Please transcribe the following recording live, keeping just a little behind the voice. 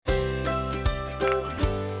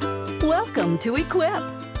Welcome to Equip,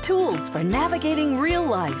 tools for navigating real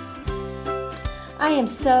life. I am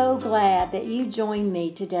so glad that you joined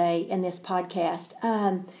me today in this podcast.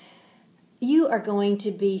 You are going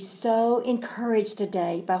to be so encouraged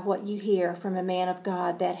today by what you hear from a man of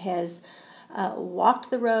God that has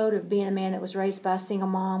walked the road of being a man that was raised by a single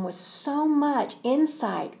mom with so much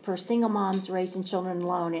insight for single moms raising children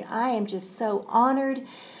alone. And I am just so honored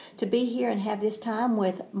to be here and have this time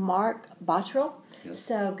with Mark Bottrell. Yes.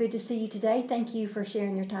 So good to see you today. Thank you for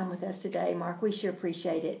sharing your time with us today, Mark. We sure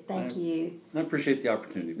appreciate it. Thank you. I appreciate the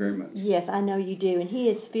opportunity very much. Yes, I know you do. And he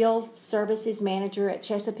is Field Services Manager at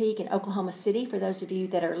Chesapeake in Oklahoma City, for those of you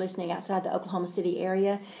that are listening outside the Oklahoma City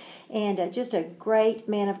area. And just a great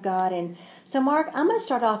man of God. And so, Mark, I'm going to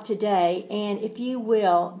start off today. And if you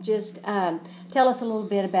will, just tell us a little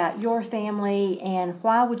bit about your family and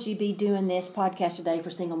why would you be doing this podcast today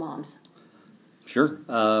for single moms? Sure.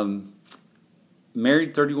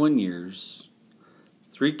 Married 31 years,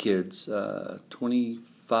 3 kids,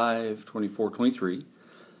 25, 24, 23.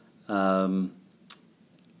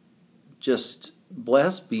 Just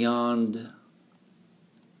blessed beyond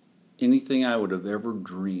anything I would have ever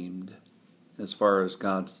dreamed as far as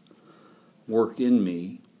God's work in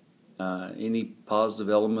me. Any positive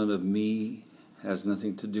element of me has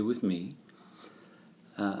nothing to do with me.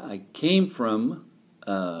 I came from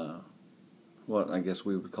what I guess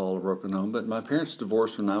we would call a broken home, but my parents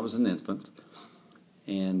divorced when I was an infant,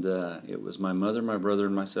 and it was my mother, my brother,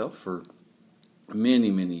 and myself for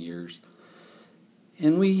many, many years,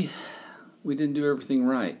 and we didn't do everything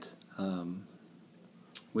right.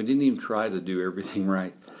 We didn't even try to do everything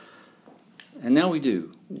right, and now we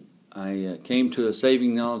do. I came to a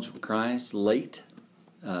saving knowledge of Christ late.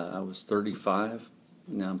 I was 35,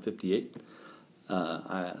 now I'm 58.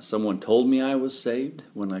 Someone told me I was saved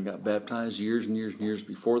when I got baptized years and years and years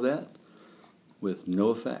before that, with no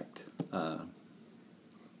effect. But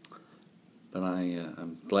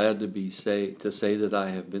I'm glad to say that I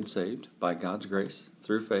have been saved by God's grace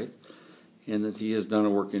through faith, and that He has done a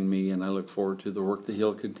work in me, and I look forward to the work that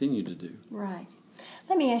He'll continue to do. Right.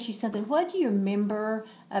 Let me ask you something. What do you remember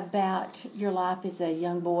about your life as a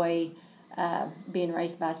young boy being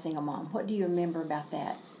raised by a single mom? What do you remember about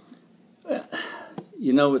that?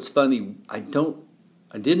 You know, it's funny. I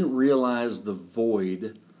didn't realize the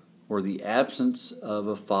void or the absence of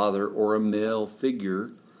a father or a male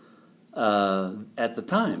figure at the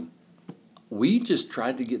time. We just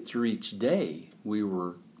tried to get through each day. We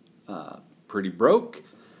were pretty broke,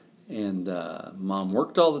 and Mom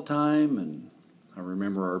worked all the time, and I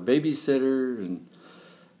remember our babysitter, and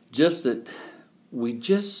just that we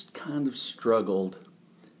just kind of struggled,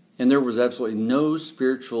 and there was absolutely no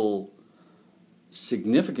spiritual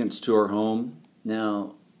significance to our home.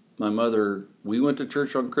 Now, my mother, we went to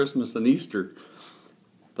church on Christmas and Easter,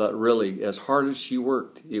 but really, as hard as she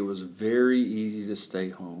worked, it was very easy to stay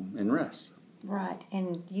home and rest. Right,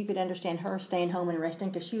 and you could understand her staying home and resting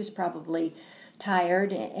because she was probably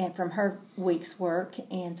tired and from her week's work,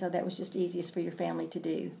 and so that was just easiest for your family to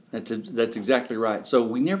do. That's exactly right. So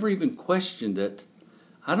we never even questioned it.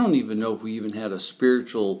 I don't even know if we even had a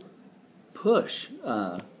spiritual push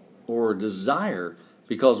or desire,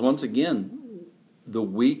 because once again, the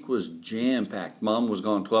week was jam-packed. Mom was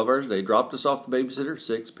gone 12 hours a day, dropped us off the babysitter at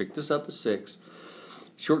 6, picked us up at 6.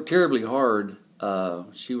 She worked terribly hard.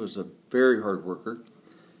 She was a very hard worker.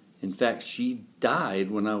 In fact, she died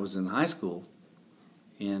when I was in high school.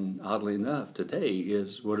 And oddly enough, today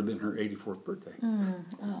would have been her 84th birthday.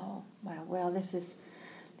 Oh, wow. Well, this is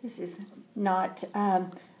not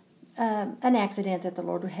an accident that the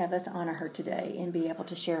Lord would have us honor her today and be able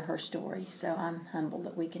to share her story. So I'm humbled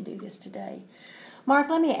that we can do this today. Mark,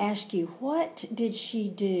 let me ask you, what did she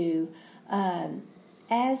do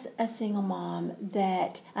as a single mom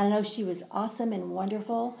that, I know she was awesome and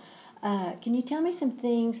wonderful. Can you tell me some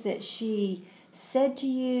things that she said to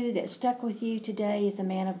you that stuck with you today as a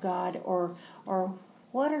man of God, or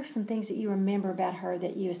what are some things that you remember about her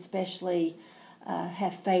that you especially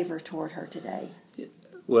have favor toward her today?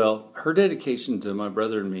 Well, her dedication to my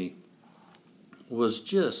brother and me was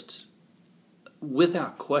just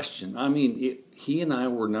without question. I mean, he and I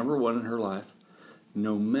were number one in her life,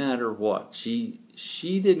 no matter what. She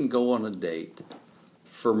didn't go on a date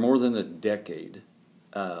for more than a decade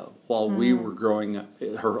while we were growing up.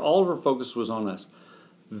 All of her focus was on us.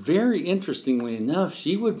 Very interestingly enough,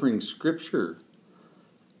 she would bring Scripture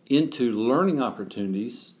into learning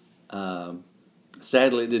opportunities.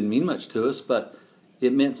 Sadly, it didn't mean much to us, but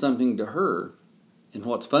it meant something to her. And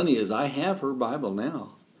what's funny is I have her Bible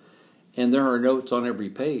now, and there are notes on every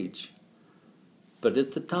page. But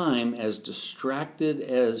at the time, as distracted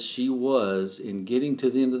as she was in getting to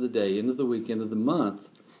the end of the day, end of the week, end of the month,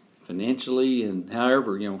 financially and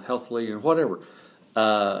however, healthily and whatever,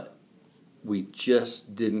 we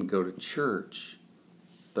just didn't go to church.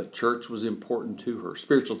 But church was important to her.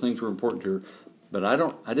 Spiritual things were important to her. But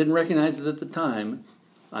I didn't recognize it at the time.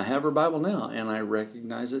 I have her Bible now, and I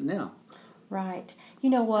recognize it now. Right. You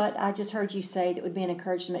know what I just heard you say that would be an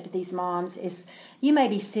encouragement to these moms is you may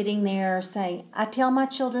be sitting there saying, I tell my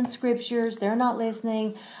children scriptures, they're not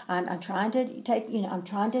listening. I'm trying to I'm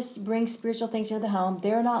trying to bring spiritual things into the home.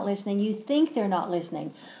 They're not listening. You think they're not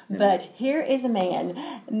listening. Yeah. But here is a man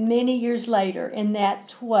many years later, and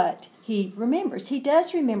that's what he remembers. He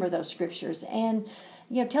does remember those scriptures. And,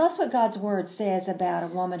 tell us what God's Word says about a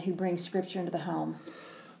woman who brings scripture into the home.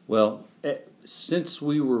 Well, since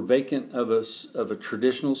we were vacant of a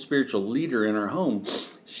traditional spiritual leader in our home,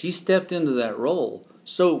 she stepped into that role.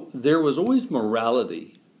 So there was always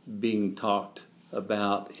morality being talked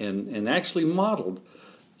about and actually modeled.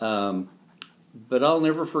 But I'll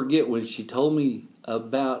never forget when she told me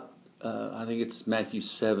about, I think it's Matthew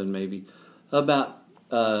 7 maybe, about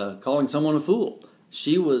calling someone a fool.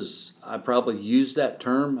 I probably used that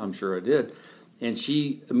term, I'm sure I did. And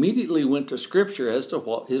she immediately went to Scripture as to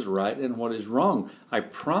what is right and what is wrong. I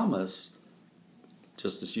promise,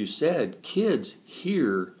 just as you said, kids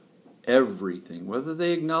hear everything, whether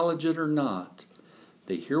they acknowledge it or not.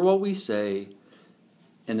 They hear what we say,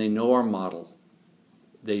 and they know our model.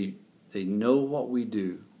 They know what we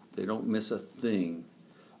do. They don't miss a thing.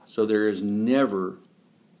 So there is never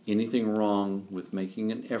anything wrong with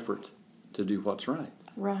making an effort to do what's right.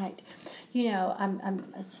 Right. I'm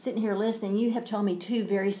sitting here listening. You have told me two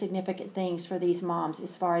very significant things for these moms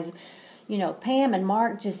as far as, Pam and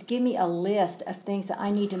Mark, just give me a list of things that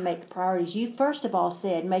I need to make priorities. You first of all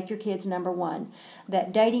said, make your kids number one.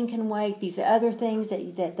 That dating can wait. These other things,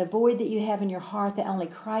 that the void that you have in your heart, that only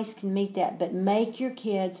Christ can meet that. But make your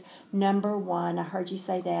kids number one. I heard you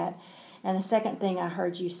say that. And the second thing I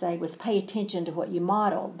heard you say was pay attention to what you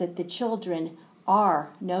model, that the children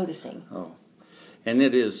are noticing. Oh. And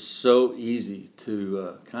it is so easy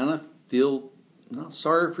to kind of feel not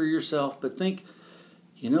sorry for yourself, but think,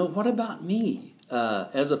 what about me?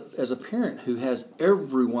 As a parent who has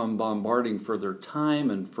everyone bombarding for their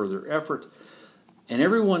time and for their effort, and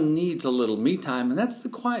everyone needs a little me time, and that's the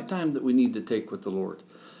quiet time that we need to take with the Lord.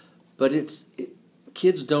 But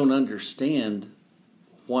kids don't understand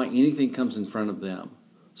why anything comes in front of them.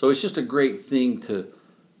 So it's just a great thing to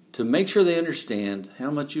make sure they understand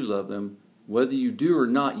how much you love them. Whether you do or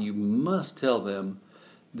not, you must tell them.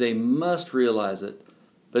 They must realize it.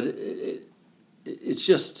 But it's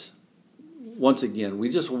just, once again, we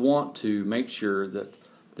just want to make sure that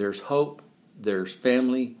there's hope, there's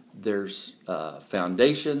family, there's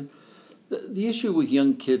foundation. The issue with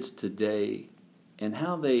young kids today and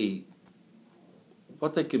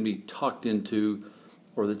what they can be talked into,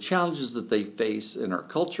 or the challenges that they face in our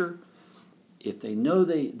culture, if they know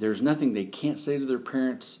there's nothing they can't say to their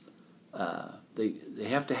parents, they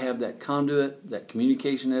have to have that conduit, that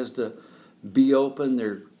communication has to be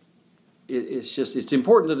open. It's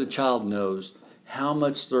important that a child knows how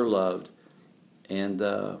much they're loved and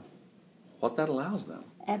what that allows them.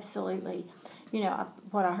 Absolutely.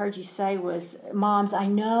 What I heard you say was, moms, I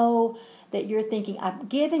know that you're thinking, I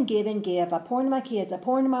give and give and give. I pour into my kids. I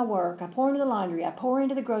pour into my work. I pour into the laundry. I pour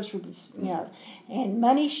into the groceries, and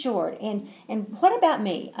money's short. And what about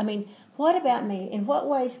me? What about me? In what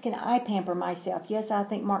ways can I pamper myself? Yes, I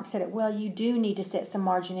think Mark said it well. You do need to set some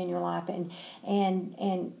margin in your life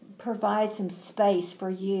and provide some space for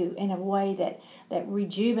you in a way that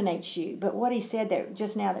rejuvenates you. But what he said that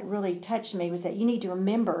just now that really touched me was that you need to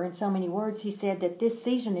remember, in so many words, he said that this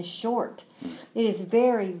season is short. It is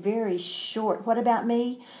very, very short. What about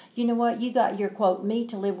me? You know what? You got your, quote, me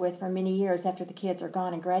to live with for many years after the kids are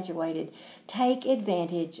gone and graduated. Take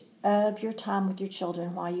advantage of your time with your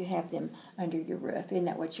children while you have them under your roof. Isn't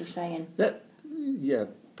that what you're saying? Yeah,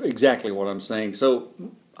 exactly what I'm saying. So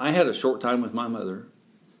I had a short time with my mother,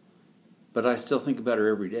 but I still think about her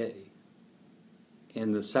every day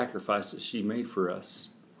and the sacrifices she made for us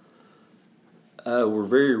were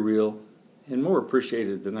very real and more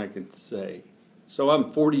appreciated than I can say. So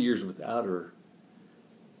I'm 40 years without her,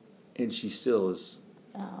 and she still is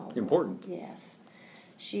important. Yes,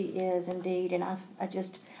 she is indeed. And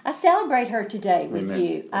I celebrate her today with Amen.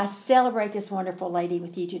 you. I celebrate this wonderful lady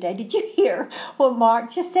with you today. Did you hear what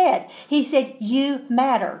Mark just said? He said, you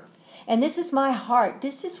matter. And this is my heart.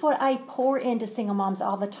 This is what I pour into single moms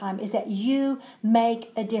all the time, is that you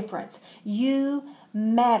make a difference. You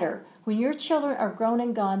matter. When your children are grown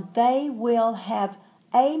and gone, they will have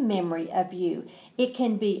a memory of you. It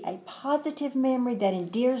can be a positive memory that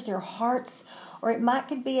endears their hearts, or it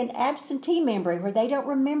could be an absentee memory where they don't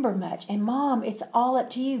remember much. And Mom, it's all up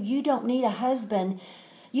to you. You don't need a husband.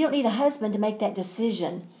 You don't need a husband to make that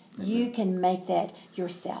decision. Amen. You can make that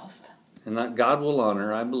yourself. And that God will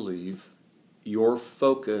honor, I believe, your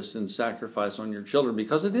focus and sacrifice on your children,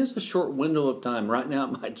 because it is a short window of time. Right now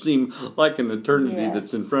it might seem like an eternity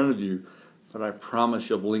that's in front of you, but I promise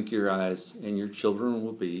you'll blink your eyes and your children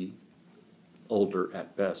will be older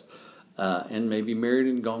at best, and maybe married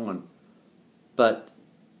and gone. But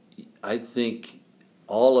I think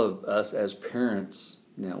all of us as parents,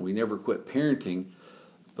 now we never quit parenting,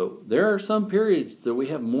 but there are some periods that we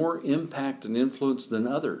have more impact and influence than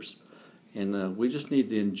others. And we just need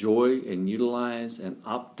to enjoy and utilize and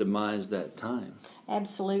optimize that time.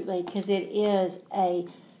 Absolutely, because it is a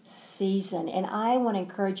season. And I want to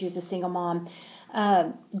encourage you as a single mom,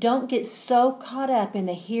 don't get so caught up in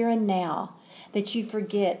the here and now that you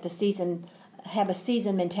forget the season. Have a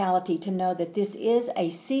season mentality to know that this is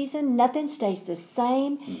a season. Nothing stays the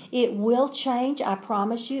same. It will change. I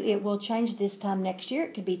promise you, it will change this time next year.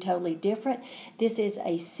 It could be totally different. This is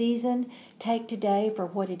a season. Take today for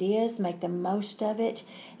what it is. Make the most of it.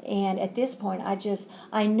 And at this point,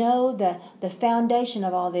 I know the foundation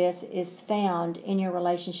of all this is found in your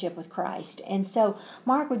relationship with Christ. And so,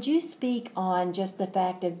 Mark, would you speak on just the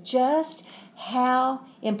fact of just how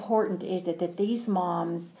important is it that these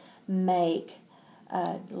moms make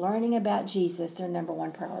learning about Jesus their number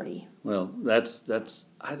one priority? Well, that's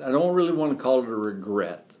I don't really want to call it a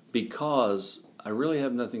regret, because I really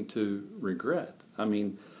have nothing to regret. I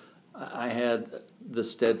mean, I had the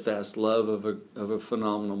steadfast love of a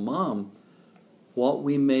phenomenal mom. What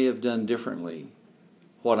we may have done differently,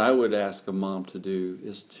 what I would ask a mom to do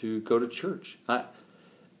is to go to church.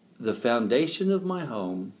 The foundation of my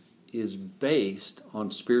home is based on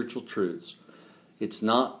spiritual truths. It's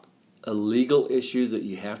not a legal issue that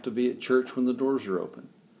you have to be at church when the doors are open.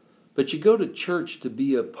 But you go to church to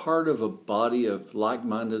be a part of a body of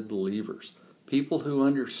like-minded believers, people who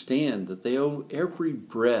understand that they owe every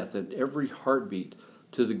breath and every heartbeat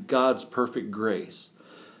to the God's perfect grace.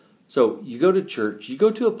 So you go to church, you go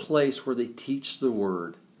to a place where they teach the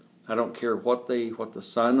Word. I don't care what the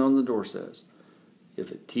sign on the door says.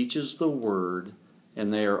 If it teaches the Word,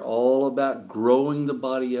 and they are all about growing the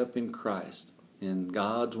body up in Christ, in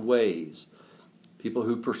God's ways, people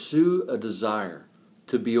who pursue a desire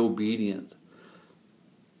to be obedient,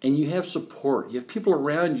 and you have support, you have people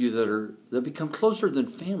around you that become closer than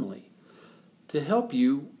family to help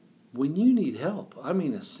you when you need help. I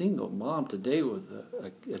mean, a single mom today with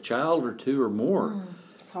a child or two or more,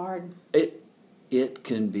 it's hard. It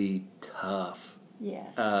can be tough.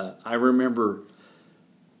 Yes. I remember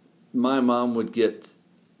my mom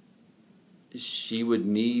she would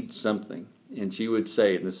need something. And she would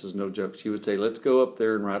say, and this is no joke, she would say, let's go up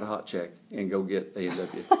there and write a hot check and go get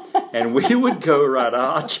A&W. And we would go write a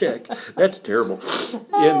hot check. That's terrible.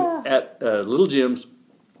 At Little Jim's,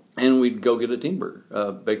 and we'd go get a team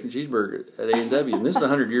burger, bacon cheeseburger at A&W. And this is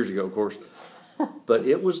 100 years ago, of course. But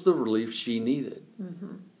it was the relief she needed.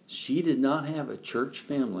 Mm-hmm. She did not have a church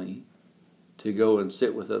family to go and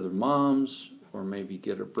sit with other moms or maybe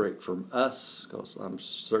get a break from us, because I'm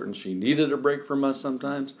certain she needed a break from us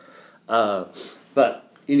sometimes.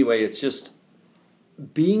 But anyway, it's just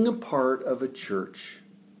being a part of a church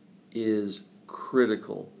is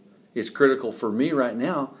critical. It's critical for me right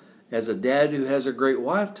now as a dad who has a great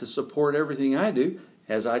wife to support everything I do,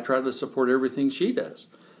 as I try to support everything she does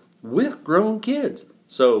with grown kids.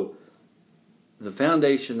 So the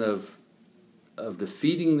foundation of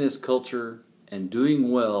defeating this culture and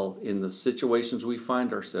doing well in the situations we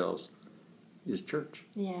find ourselves is church.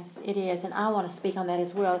 Yes, it is. And I want to speak on that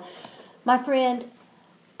as well. My friend,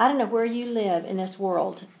 I don't know where you live in this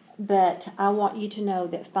world, but I want you to know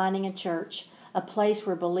that finding a church, a place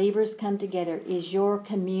where believers come together, is your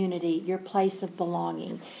community, your place of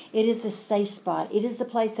belonging. It is a safe spot. It is the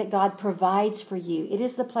place that God provides for you. It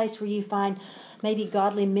is the place where you find maybe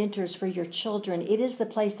godly mentors for your children. It is the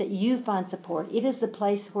place that you find support. It is the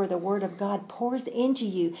place where the Word of God pours into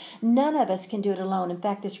you. None of us can do it alone. In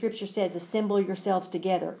fact, the Scripture says, assemble yourselves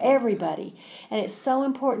together, everybody. And it's so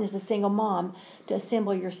important as a single mom to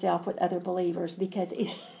assemble yourself with other believers, because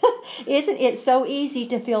isn't it so easy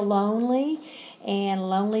to feel lonely, and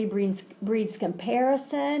lonely breeds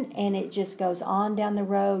comparison, and it just goes on down the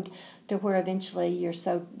road to where eventually you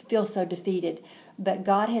feel so defeated. But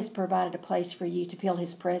God has provided a place for you to feel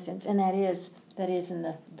His presence, and that is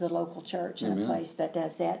in the local church, and a place that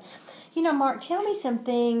does that. You know, Mark, tell me some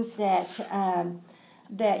things that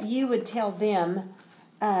that you would tell them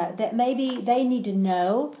that maybe they need to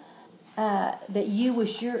know that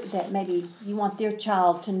that maybe you want their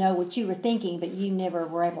child to know what you were thinking, but you never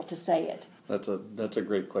were able to say it? That's a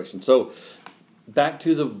great question. So back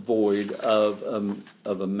to the void of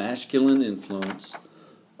a masculine influence,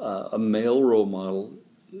 a male role model.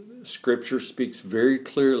 Scripture speaks very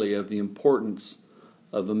clearly of the importance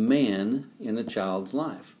of a man in a child's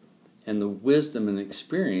life and the wisdom and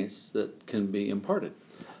experience that can be imparted.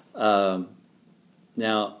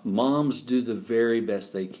 Now, moms do the very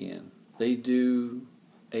best they can. They do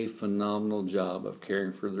a phenomenal job of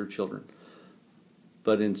caring for their children.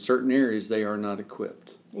 But in certain areas, they are not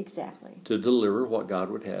equipped Exactly. to deliver what God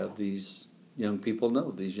would have these young people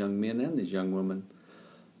know, these young men and these young women.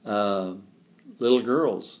 Little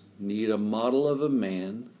girls need a model of a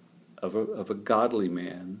man, of a godly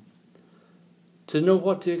man, to know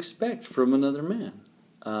what to expect from another man.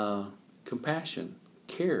 Compassion,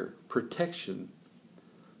 care, protection,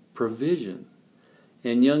 provision.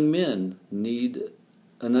 And young men need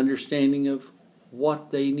an understanding of what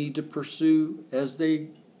they need to pursue as they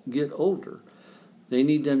get older. They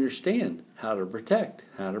need to understand how to protect,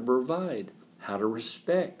 how to provide, how to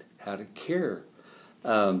respect, how to care.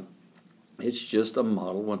 It's just a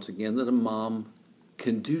model, once again, that a mom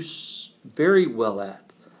can do very well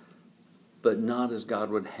at, but not as God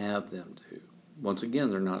would have them do. Once again,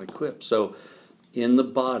 they're not equipped. So in the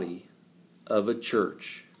body of a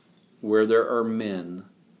church where there are men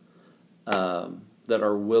that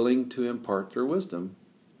are willing to impart their wisdom,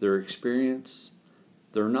 their experience,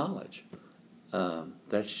 their knowledge,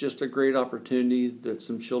 that's just a great opportunity that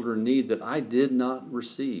some children need that I did not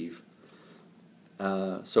receive.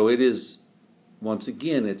 So it is, once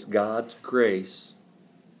again, it's God's grace.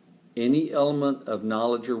 Any element of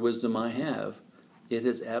knowledge or wisdom I have, it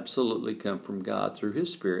has absolutely come from God through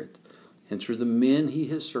His Spirit and through the men He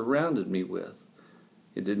has surrounded me with.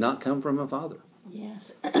 It did not come from a father.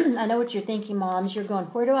 Yes. I know what you're thinking, moms. You're going,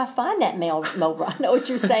 where do I find that male role? I know what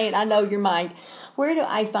you're saying. I know your mind. Where do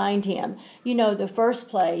I find him? You know, the first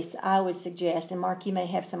place I would suggest, and Mark, you may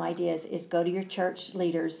have some ideas, is go to your church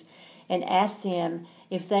leaders and ask them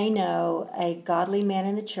if they know a godly man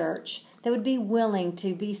in the church that would be willing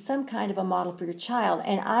to be some kind of a model for your child.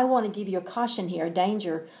 And I want to give you a caution here,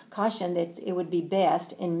 a caution that it would be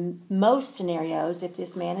best in most scenarios if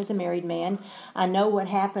this man is a married man. I know what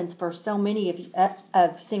happens for so many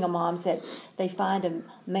of single moms that they find a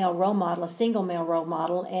male role model, a single male role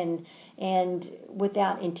model, and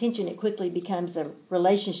without intention it quickly becomes a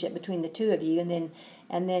relationship between the two of you, and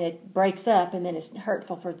then it breaks up, and then it's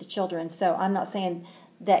hurtful for the children. So I'm not saying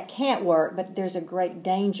that can't work, but there's a great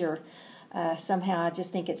danger. Somehow I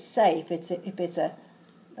just think it's safe if it's a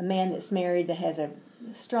man that's married that has a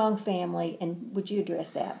strong family. And would you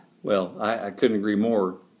address that? Well, I couldn't agree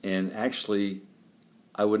more. And actually,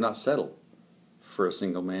 I would not settle for a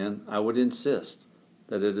single man. I would insist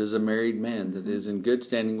that it is a married man that is in good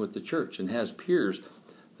standing with the church and has peers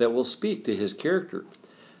that will speak to his character.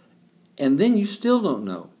 And then you still don't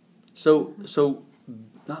know. So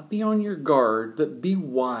not be on your guard, but be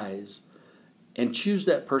wise and choose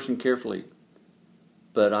that person carefully.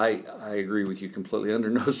 But I agree with you completely. Under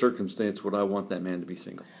no circumstance would I want that man to be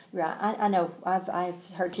single. Right, I know. I've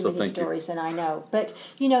heard too many stories, and I know. But,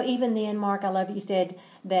 you know, even then, Mark, I love you said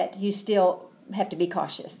that you still have to be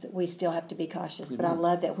cautious. We still have to be cautious. Mm-hmm. But I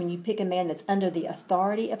love that when you pick a man that's under the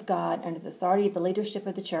authority of God, under the authority of the leadership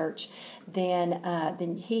of the church, then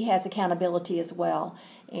he has accountability as well.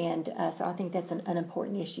 And so I think that's an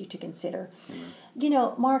important issue to consider. Mm-hmm. You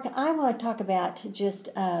know, Mark, I want to talk about just,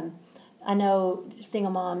 I know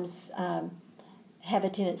single moms have a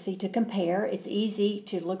tendency to compare. It's easy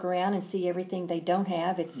to look around and see everything they don't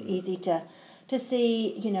have. It's mm-hmm. easy to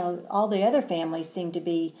see, you know, all the other families seem to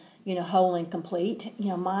be, you know, whole and complete. You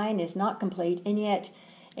know, mine is not complete, and yet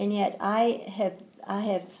I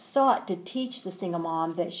have sought to teach the single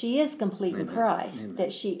mom that she is complete Amen. In Christ, Amen.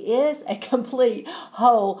 That she is a complete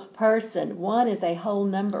whole person. One is a whole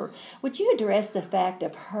number. Would you address the fact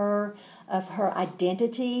of her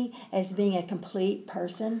identity as being a complete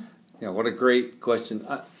person? Yeah, what a great question.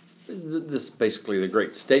 This is basically the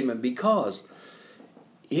great statement, because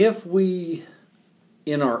if we,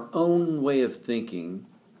 in our own way of thinking,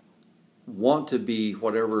 want to be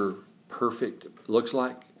whatever perfect looks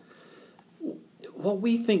like, what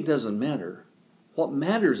we think doesn't matter. What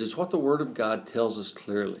matters is what the Word of God tells us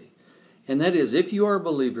clearly. And that is, if you are a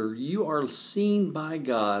believer, you are seen by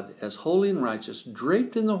God as holy and righteous,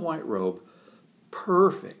 draped in the white robe,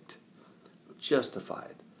 perfect,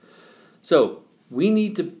 justified. So, we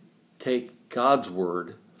need to take God's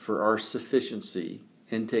Word for our sufficiency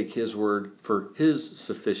and take His Word for His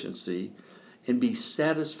sufficiency and be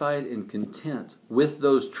satisfied and content with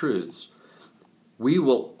those truths, we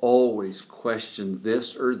will always question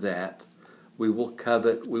this or that. We will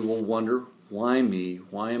covet. We will wonder, why me?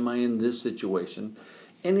 Why am I in this situation?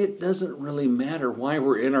 And it doesn't really matter why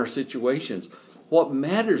we're in our situations. What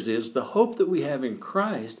matters is the hope that we have in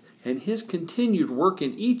Christ and His continued work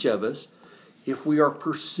in each of us if we are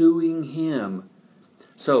pursuing Him.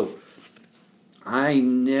 So, I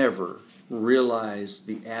never realized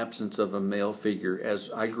the absence of a male figure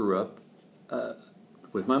as I grew up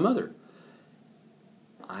with my mother.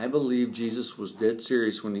 I believe Jesus was dead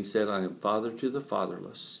serious when He said, I am father to the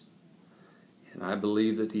fatherless. And I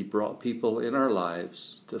believe that He brought people in our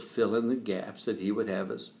lives to fill in the gaps that He would have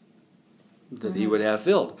He would have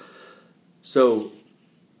filled. So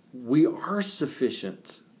we are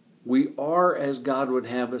sufficient. We are as God would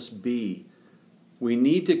have us be. We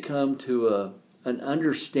need to come to an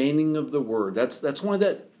understanding of the Word. That's why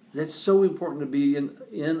that's so important to be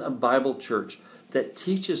in a Bible church that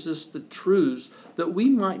teaches us the truths that we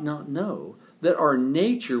might not know, that our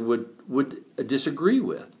nature would disagree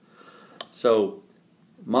with. So,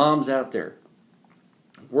 moms out there,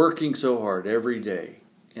 working so hard every day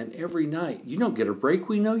and every night. You don't get a break.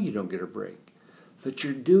 We know you don't get a break. But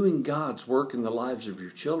you're doing God's work in the lives of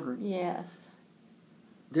your children. Yes.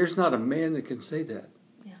 There's not a man that can say that.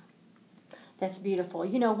 Yeah. That's beautiful.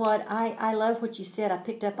 You know what? I love what you said. I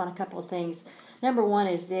picked up on a couple of things. Number one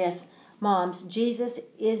is this. Moms, Jesus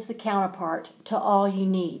is the counterpart to all you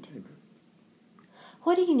need. Amen.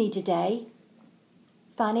 What do you need today?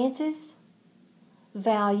 Finances?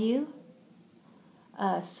 Value?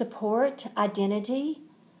 Support? Identity?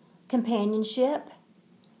 Companionship?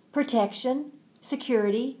 Protection?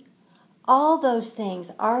 Security? All those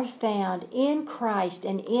things are found in Christ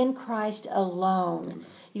and in Christ alone. Amen.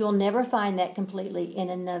 You'll never find that completely in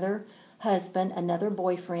another husband, another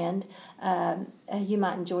boyfriend. You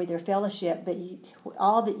might enjoy their fellowship, but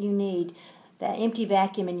all that you need, that empty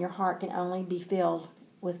vacuum in your heart can only be filled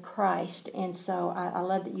with Christ. And so I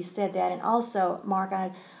love that you said that. And also, Mark,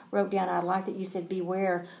 I wrote down, I like that you said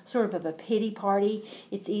beware sort of a pity party.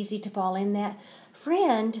 It's easy to fall in that.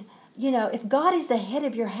 Friend, if God is the head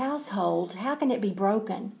of your household, how can it be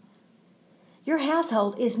broken? Your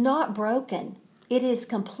household is not broken. It is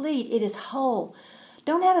complete. It is whole.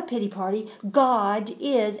 Don't have a pity party. God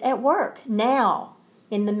is at work now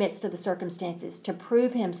in the midst of the circumstances to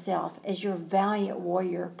prove Himself as your valiant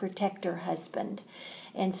warrior, protector, husband.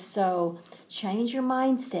 And so change your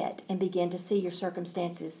mindset and begin to see your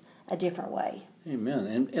circumstances a different way.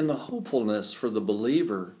 Amen. And the hopefulness for the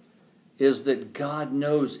believer is that God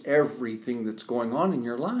knows everything that's going on in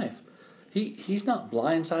your life. He's not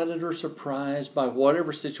blindsided or surprised by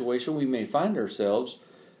whatever situation we may find ourselves.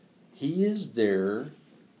 He is there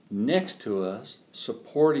next to us,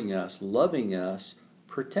 supporting us, loving us,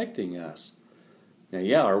 protecting us.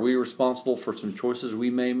 Now, are we responsible for some choices we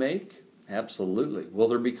may make? Absolutely. Will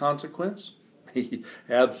there be consequence?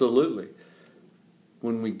 Absolutely.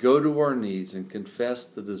 When we go to our knees and confess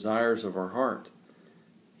the desires of our heart,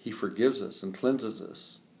 He forgives us and cleanses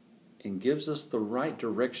us and gives us the right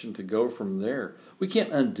direction to go from there. We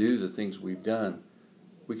can't undo the things we've done.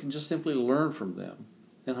 We can just simply learn from them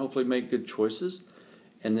and hopefully make good choices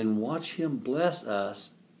and then watch Him bless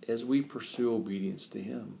us as we pursue obedience to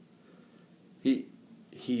Him. He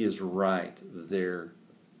is right there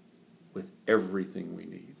with everything we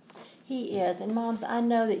need. He is. And moms, I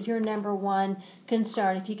know that your number one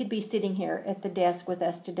concern, if you could be sitting here at the desk with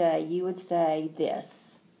us today, you would say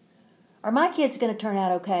this: are my kids going to turn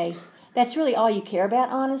out okay? That's really all you care about,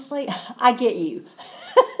 honestly. I get you.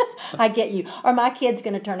 I get you. Are my kids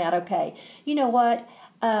going to turn out okay? You know what?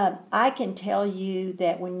 I can tell you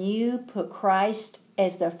that when you put Christ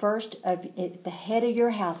as the head of your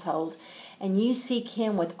household, and you seek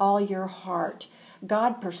Him with all your heart,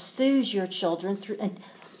 God pursues your children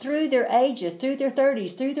through their ages, through their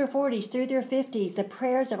 30s, through their 40s, through their 50s. The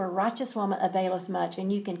prayers of a righteous woman availeth much,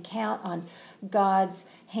 and you can count on God's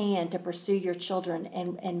hand to pursue your children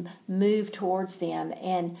and move towards them.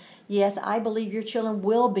 And yes, I believe your children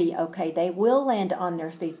will be okay. They will land on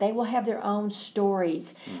their feet. They will have their own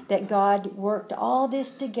stories that God worked all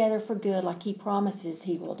this together for good, like He promises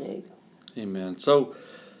He will do. Amen. So,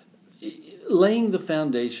 laying the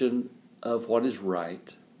foundation of what is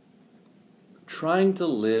right, trying to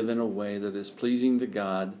live in a way that is pleasing to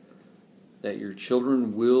God, that your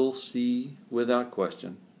children will see without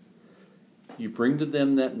question. You bring to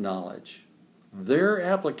them that knowledge. Their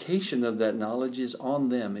application of that knowledge is on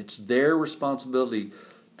them. It's their responsibility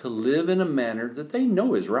to live in a manner that they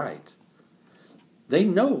know is right. They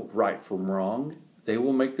know right from wrong. They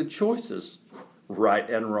will make the choices right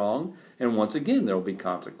and wrong. And once again, there will be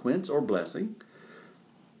consequence or blessing.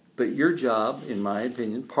 But your job, in my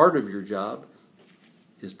opinion, part of your job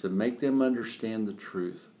is to make them understand the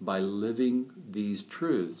truth. By living these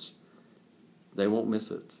truths, they won't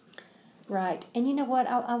miss it. Right. And you know what?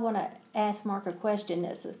 I want to ask Mark a question.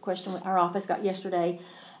 It's a question our office got yesterday.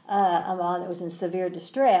 A mom that was in severe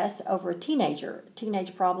distress over a teenage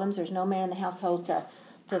problems. There's no man in the household to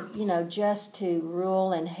just to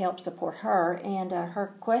rule and help support her. And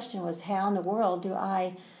her question was, how in the world do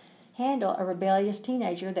I handle a rebellious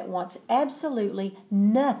teenager that wants absolutely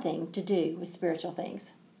nothing to do with spiritual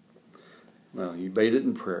things? Well, you bathe it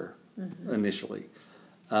in prayer initially.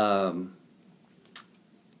 And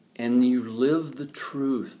you live the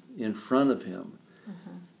truth in front of him.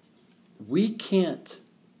 We can't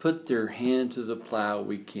put their hand to the plow.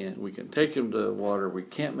 We can take them to water. We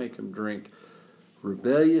can't make them drink.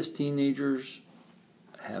 Rebellious teenagers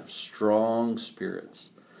have strong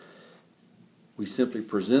spirits. We simply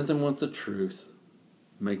present them with the truth,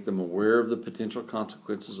 make them aware of the potential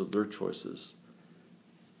consequences of their choices,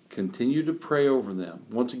 continue to pray over them.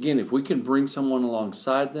 Once again, if we can bring someone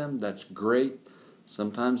alongside them, that's great.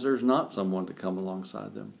 Sometimes there's not someone to come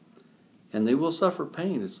alongside them. And they will suffer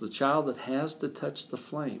pain. It's the child that has to touch the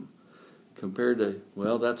flame. Compared to,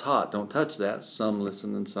 well, that's hot, don't touch that. Some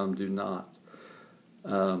listen and some do not.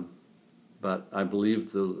 But I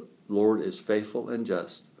believe the Lord is faithful and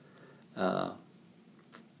just to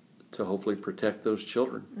hopefully protect those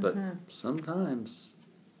children. But sometimes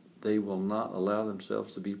they will not allow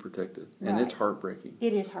themselves to be protected. And it's heartbreaking.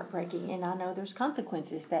 It is heartbreaking. And I know there's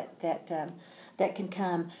consequences that can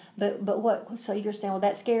come. But what? So you're saying, well,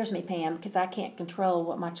 that scares me, Pam, because I can't control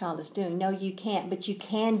what my child is doing. No, you can't, but you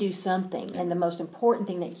can do something. And the most important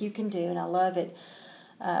thing that you can do, and I love it,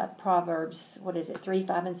 Proverbs, 3,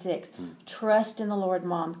 5, and 6. Trust in the Lord,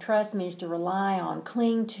 Mom. Trust means to rely on,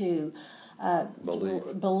 cling to,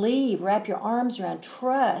 believe, wrap your arms around,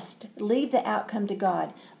 trust, leave the outcome to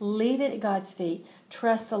God. Leave it at God's feet.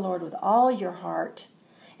 Trust the Lord with all your heart,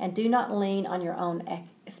 and do not lean on your own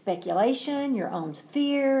speculation, your own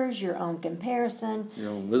fears, your own comparison,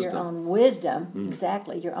 your own wisdom.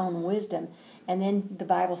 Exactly, your own wisdom. And then the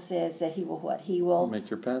Bible says that He will what? He will make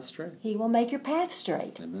your path straight. He will make your path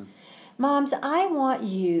straight. Amen. Moms, I want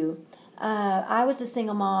you. I was a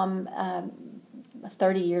single mom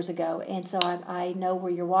 30 years ago, and so I know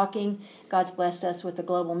where you're walking. God's blessed us with a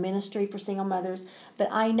global ministry for single mothers, but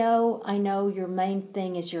I know your main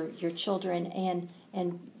thing is your children,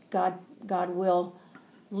 and God will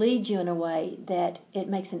lead you in a way that it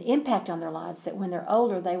makes an impact on their lives, that when they're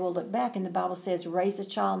older, they will look back. And the Bible says, raise a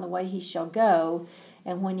child in the way he shall go.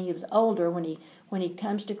 And when he is older, when he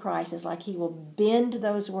comes to Christ, it's like he will bend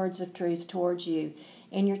those words of truth towards you.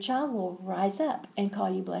 And your child will rise up and call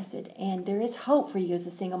you blessed. And there is hope for you as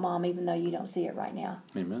a single mom, even though you don't see it right now.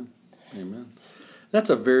 Amen. Amen. That's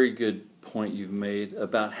a very good point you've made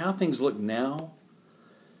about how things look now.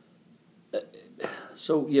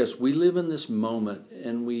 So, yes, we live in this moment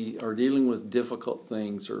and we are dealing with difficult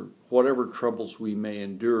things or whatever troubles we may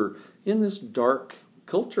endure in this dark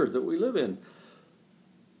culture that we live in.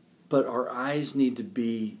 But our eyes need to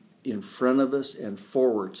be in front of us and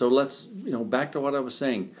forward. So let's, back to what I was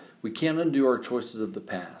saying. We can't undo our choices of the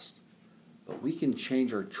past, but we can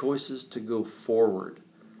change our choices to go forward.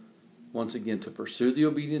 Once again, to pursue the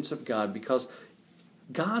obedience of God, because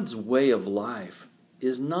God's way of life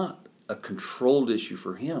is not a controlled issue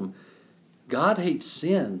for Him. God hates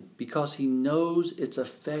sin because He knows its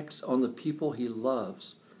effects on the people He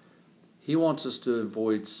loves. He wants us to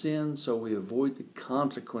avoid sin, so we avoid the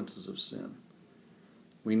consequences of sin.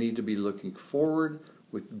 We need to be looking forward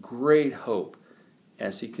with great hope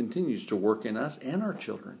as He continues to work in us and our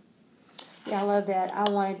children. Yeah, I love that. I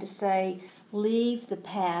wanted to say, leave the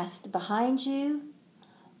past behind you,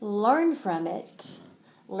 learn from it,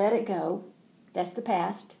 let it go. That's the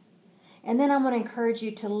past. And then I want to encourage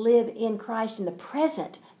you to live in Christ in the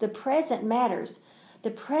present. The present matters.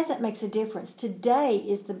 The present makes a difference. Today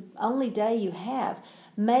is the only day you have.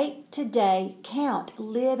 Make today count.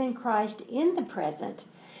 Live in Christ in the present.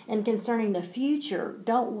 And concerning the future,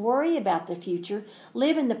 don't worry about the future.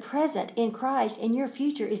 Live in the present in Christ, and your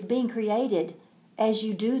future is being created as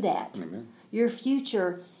you do that. Amen. Your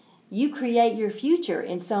future, you create your future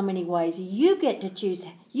in so many ways. You get to choose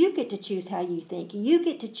You get to choose how you think. You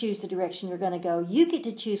get to choose the direction you're going to go. You get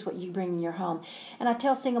to choose what you bring in your home. And I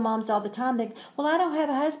tell single moms all the time, that, well, I don't have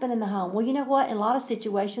a husband in the home. Well, you know what? In a lot of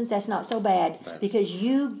situations, that's not so bad, because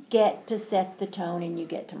you get to set the tone and you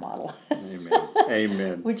get to model. Amen.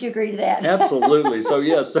 Amen. Would you agree to that? Absolutely. So,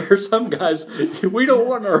 yes, there are some guys, we don't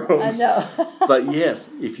want our homes. I know. But, yes,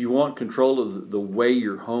 if you want control of the way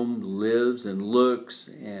your home lives and looks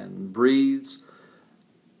and breathes,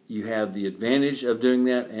 you have the advantage of doing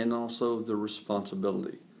that and also the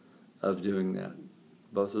responsibility of doing that.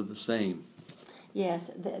 Both are the same.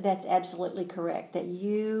 Yes, that's absolutely correct. That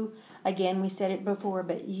you, again, we said it before,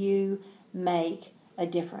 but you make a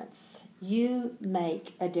difference. You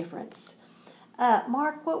make a difference.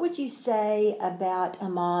 Mark, what would you say about a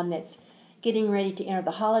mom that's getting ready to enter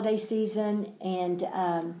the holiday season, and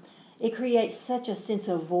it creates such a sense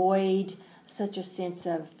of void, such a sense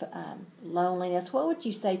of loneliness? What would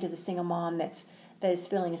you say to the single mom that is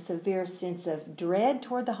feeling a severe sense of dread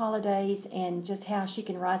toward the holidays, and just how she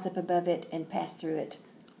can rise up above it and pass through it?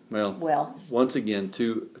 Well, once again,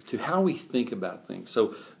 to how we think about things.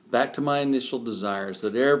 So back to my initial desires,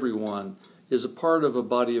 that everyone is a part of a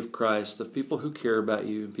body of Christ, of people who care about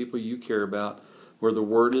you and people you care about, where the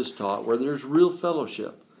Word is taught, where there's real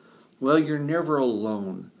fellowship. Well, you're never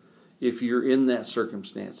alone if you're in that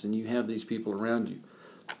circumstance and you have these people around you.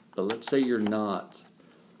 But let's say you're not.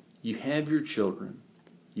 You have your children.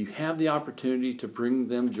 You have the opportunity to bring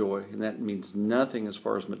them joy, and that means nothing as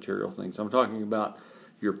far as material things. I'm talking about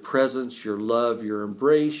your presence, your love, your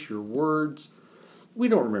embrace, your words. We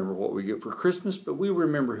don't remember what we get for Christmas, but we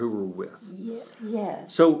remember who we're with.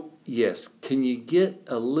 Yes. So, yes, can you get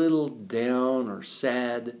a little down or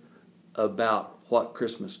sad about what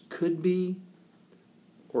Christmas could be?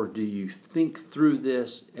 Or do you think through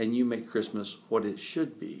this and you make Christmas what it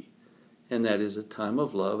should be? And that is a time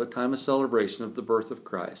of love, a time of celebration of the birth of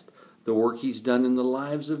Christ, the work He's done in the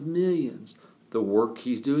lives of millions, the work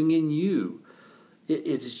He's doing in you. It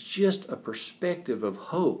is just a perspective of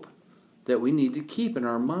hope that we need to keep in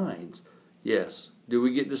our minds. Yes. Do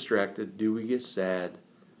we get distracted? Do we get sad?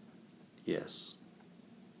 Yes.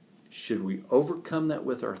 Should we overcome that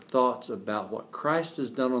with our thoughts about what Christ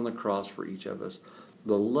has done on the cross for each of us?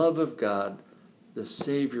 The love of God, the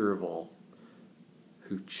Savior of all,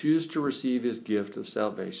 who choose to receive His gift of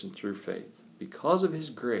salvation through faith because of His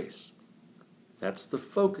grace. That's the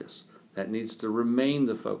focus. That needs to remain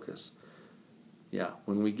the focus. Yeah,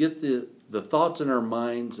 when we get the thoughts in our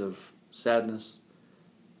minds of sadness,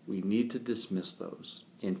 we need to dismiss those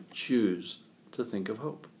and choose to think of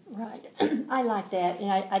hope. Right. I like that.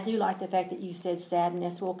 And I do like the fact that you said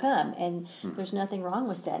sadness will come. And there's nothing wrong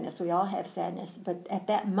with sadness. We all have sadness. But at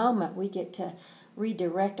that moment, we get to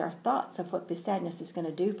redirect our thoughts of what the sadness is going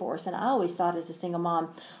to do for us. And I always thought, as a single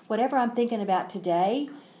mom, whatever I'm thinking about today,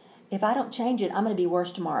 if I don't change it, I'm going to be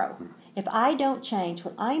worse tomorrow. If I don't change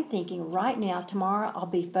what I'm thinking right now, tomorrow I'll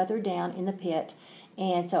be further down in the pit.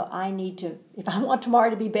 And so I need to, if I want tomorrow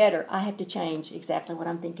to be better, I have to change exactly what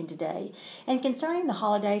I'm thinking today. And concerning the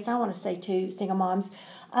holidays, I want to say to single moms,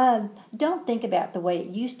 don't think about the way it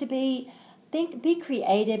used to be. Be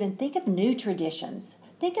creative and think of new traditions.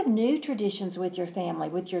 Think of new traditions with your family,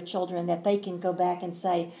 with your children, that they can go back and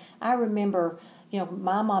say, I remember,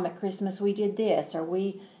 my mom at Christmas, we did this, or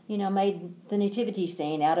we, made the nativity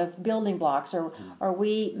scene out of building blocks, or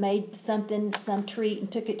we made some treat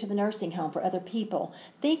and took it to the nursing home for other people.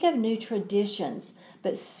 Think of new traditions,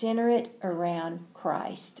 but center it around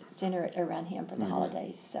Christ. Center it around Him for the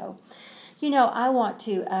holidays. So, I want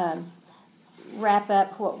to wrap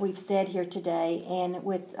up what we've said here today, and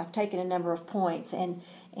I've taken a number of points and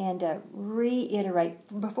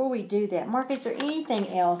reiterate. Before we do that, Mark, is there anything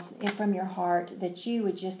else from your heart that you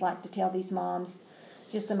would just like to tell these moms?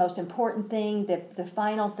 Just the most important thing, the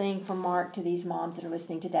final thing from Mark to these moms that are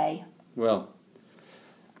listening today? Well,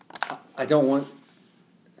 I don't want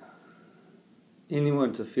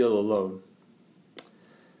anyone to feel alone.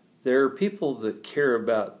 There are people that care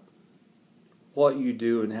about what you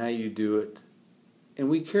do and how you do it, and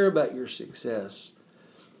we care about your success.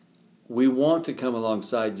 We want to come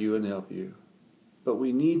alongside you and help you, but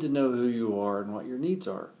we need to know who you are and what your needs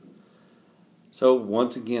are. So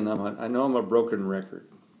once again, I know I'm a broken record,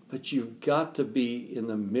 but you've got to be in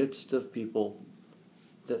the midst of people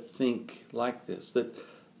that think like this,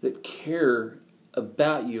 that care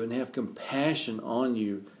about you and have compassion on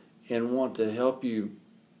you and want to help you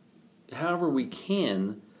however we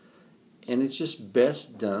can, and it's just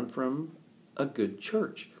best done from a good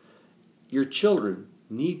church. Your children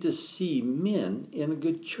need to see men in a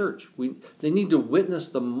good church. They need to witness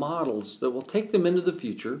the models that will take them into the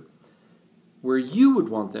future where you would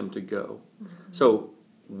want them to go. So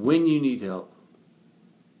when you need help,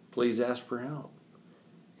 please ask for help.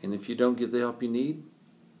 And if you don't get the help you need,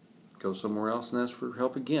 go somewhere else and ask for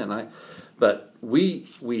help again. But we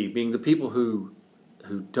being the people who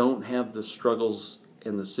don't have the struggles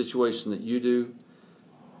and the situation that you do,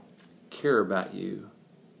 care about you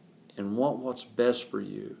and want what's best for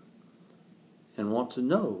you and want to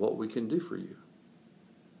know what we can do for you.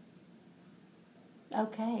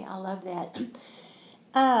 Okay, I love that.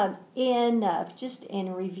 Just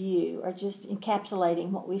in review, or just encapsulating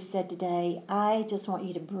what we've said today, I just want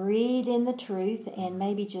you to breathe in the truth and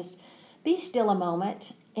maybe just be still a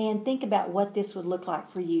moment and think about what this would look like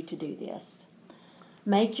for you to do this.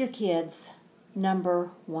 Make your kids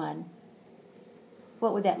number one.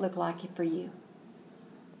 What would that look like for you?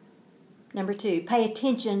 Number two, pay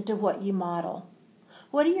attention to what you model.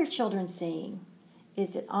 What are your children seeing?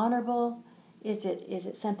 Is it honorable? Is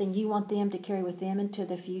it something you want them to carry with them into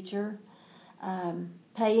the future?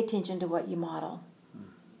 Pay attention to what you model.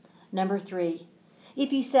 Number three,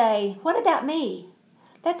 if you say, what about me?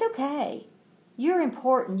 That's okay. You're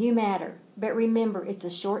important. You matter. But remember, it's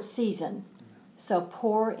a short season. So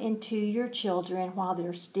pour into your children while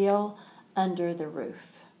they're still under the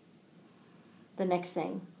roof. The next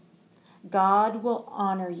thing, God will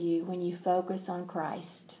honor you when you focus on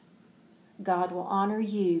Christ. God will honor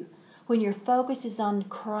you when your focus is on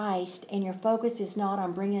Christ and your focus is not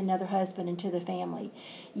on bringing another husband into the family.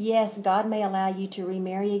 Yes, God may allow you to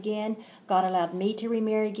remarry again. God allowed me to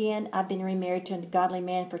remarry again. I've been remarried to a godly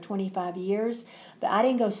man for 25 years, but I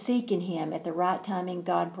didn't go seeking him at the right time, and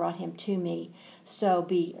God brought him to me. So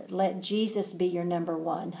let Jesus be your number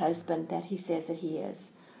one husband that he says that he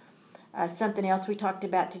is. Something else we talked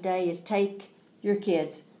about today is take your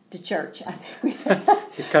kids to church. I think we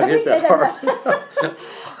hit that hard.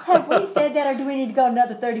 Have we said that, or do we need to go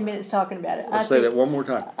another 30 minutes talking about it? Let's say that one more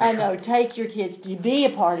time. I know. Take your kids to be a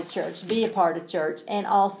part of church. Be a part of church. And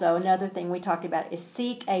also, another thing we talked about is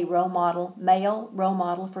seek a role model, male role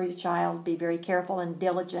model for your child. Be very careful and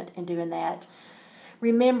diligent in doing that.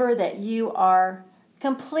 Remember that you are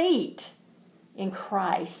complete in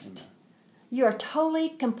Christ. You are totally,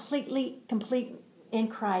 completely complete in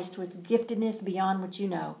Christ with giftedness beyond what you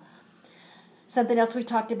know. Something else we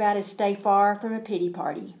talked about is stay far from a pity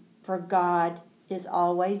party, for God is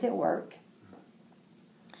always at work.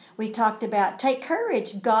 We talked about take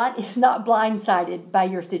courage. God is not blindsided by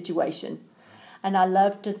your situation. And I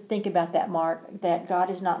love to think about that, Mark, that God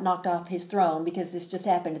is not knocked off his throne because this just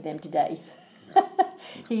happened to them today.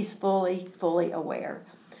 He's fully aware.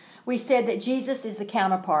 We said that Jesus is the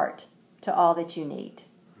counterpart to all that you need.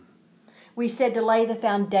 We said to lay the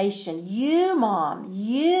foundation. You, Mom,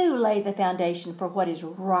 you lay the foundation for what is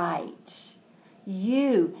right.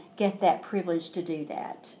 You get that privilege to do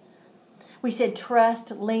that. We said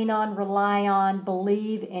trust, lean on, rely on,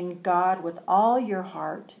 believe in God with all your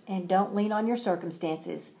heart, and don't lean on your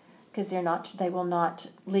circumstances because they will not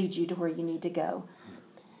lead you to where you need to go.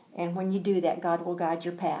 And when you do that, God will guide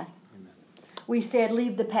your path. Amen. We said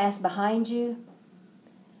leave the past behind you.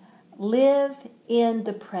 Live in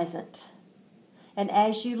the present. And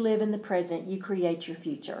as you live in the present, you create your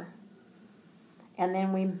future. And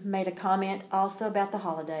then we made a comment also about the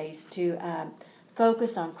holidays to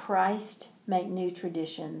focus on Christ, make new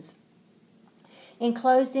traditions. In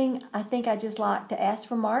closing, I think I'd just like to ask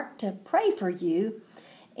for Mark to pray for you.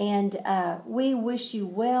 And we wish you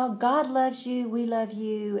well. God loves you. We love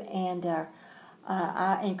you. And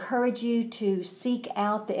I encourage you to seek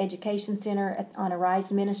out the Education Center on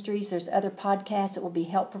Arise Ministries. There's other podcasts that will be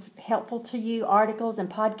helpful to you, articles and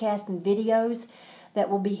podcasts and videos that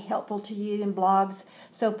will be helpful to you, and blogs.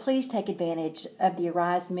 So please take advantage of the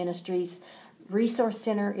Arise Ministries Resource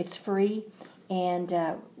Center. It's free, and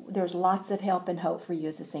there's lots of help and hope for you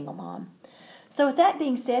as a single mom. So with that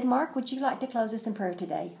being said, Mark, would you like to close us in prayer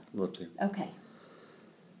today? Love to. Okay.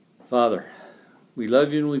 Father, we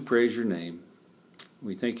love you and we praise your name.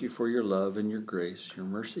 We thank you for your love and your grace, your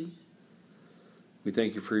mercy. We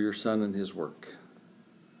thank you for your Son and his work.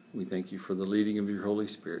 We thank you for the leading of your Holy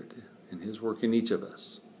Spirit and his work in each of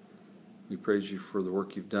us. We praise you for the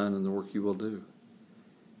work you've done and the work you will do.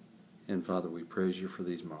 And Father, we praise you for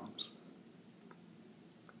these moms.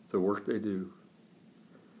 The work they do,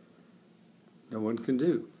 no one can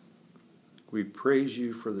do. We praise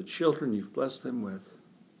you for the children you've blessed them with.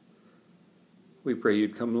 We pray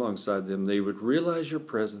you'd come alongside them. They would realize your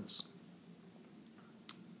presence.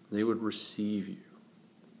 They would receive you.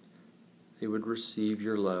 They would receive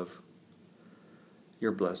your love,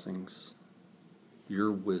 your blessings,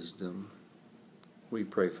 your wisdom. We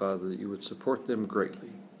pray, Father, that you would support them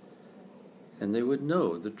greatly and they would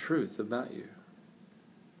know the truth about you.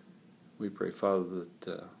 We pray, Father,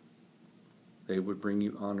 that they would bring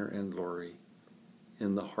you honor and glory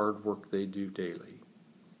in the hard work they do daily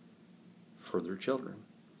for their children.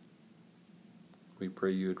 We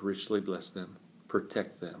pray you would richly bless them,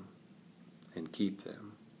 protect them, and keep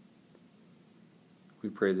them. We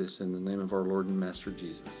pray this in the name of our Lord and Master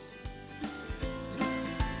Jesus.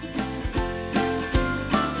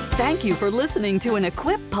 Thank you for listening to an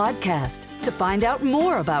Equip podcast. To find out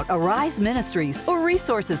more about Arise Ministries or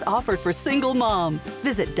resources offered for single moms,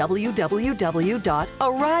 visit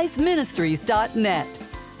www.ariseministries.net.